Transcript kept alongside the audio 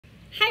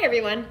Hi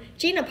everyone,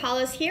 Gina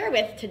Paulus here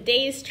with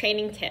today's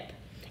training tip.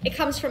 It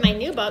comes from my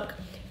new book,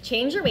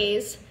 Change Your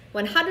Ways,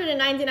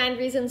 199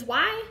 Reasons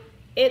Why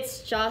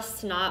It's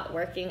Just Not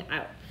Working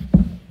Out.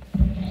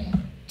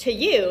 To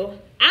you,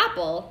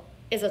 Apple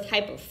is a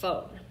type of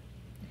phone.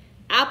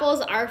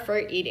 Apples are for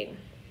eating.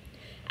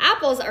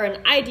 Apples are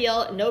an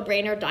ideal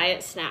no-brainer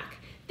diet snack.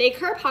 They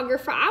curb hunger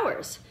for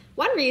hours.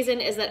 One reason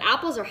is that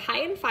apples are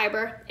high in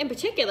fiber, in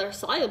particular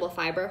soluble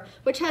fiber,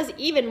 which has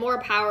even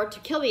more power to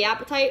kill the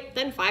appetite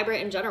than fiber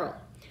in general.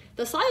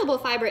 The soluble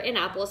fiber in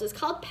apples is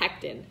called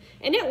pectin,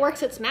 and it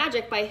works its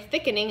magic by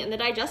thickening in the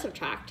digestive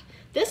tract.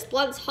 This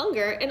blunts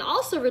hunger and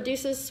also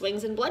reduces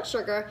swings in blood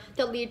sugar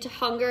that lead to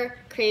hunger,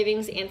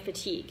 cravings, and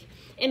fatigue.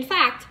 In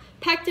fact,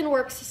 pectin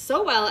works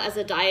so well as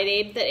a diet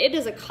aid that it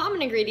is a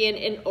common ingredient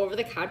in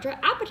over-the-counter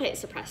appetite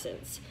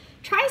suppressants.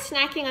 Try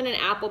snacking on an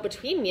apple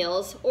between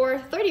meals or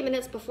 30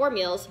 minutes before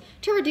meals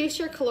to reduce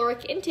your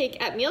caloric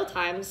intake at meal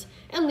times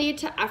and lead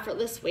to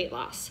effortless weight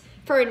loss.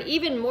 For an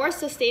even more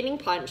sustaining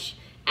punch,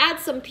 add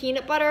some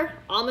peanut butter,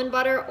 almond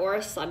butter, or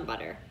sun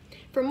butter.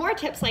 For more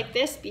tips like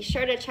this, be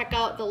sure to check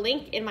out the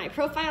link in my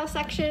profile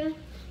section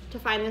to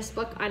find this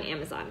book on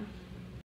Amazon.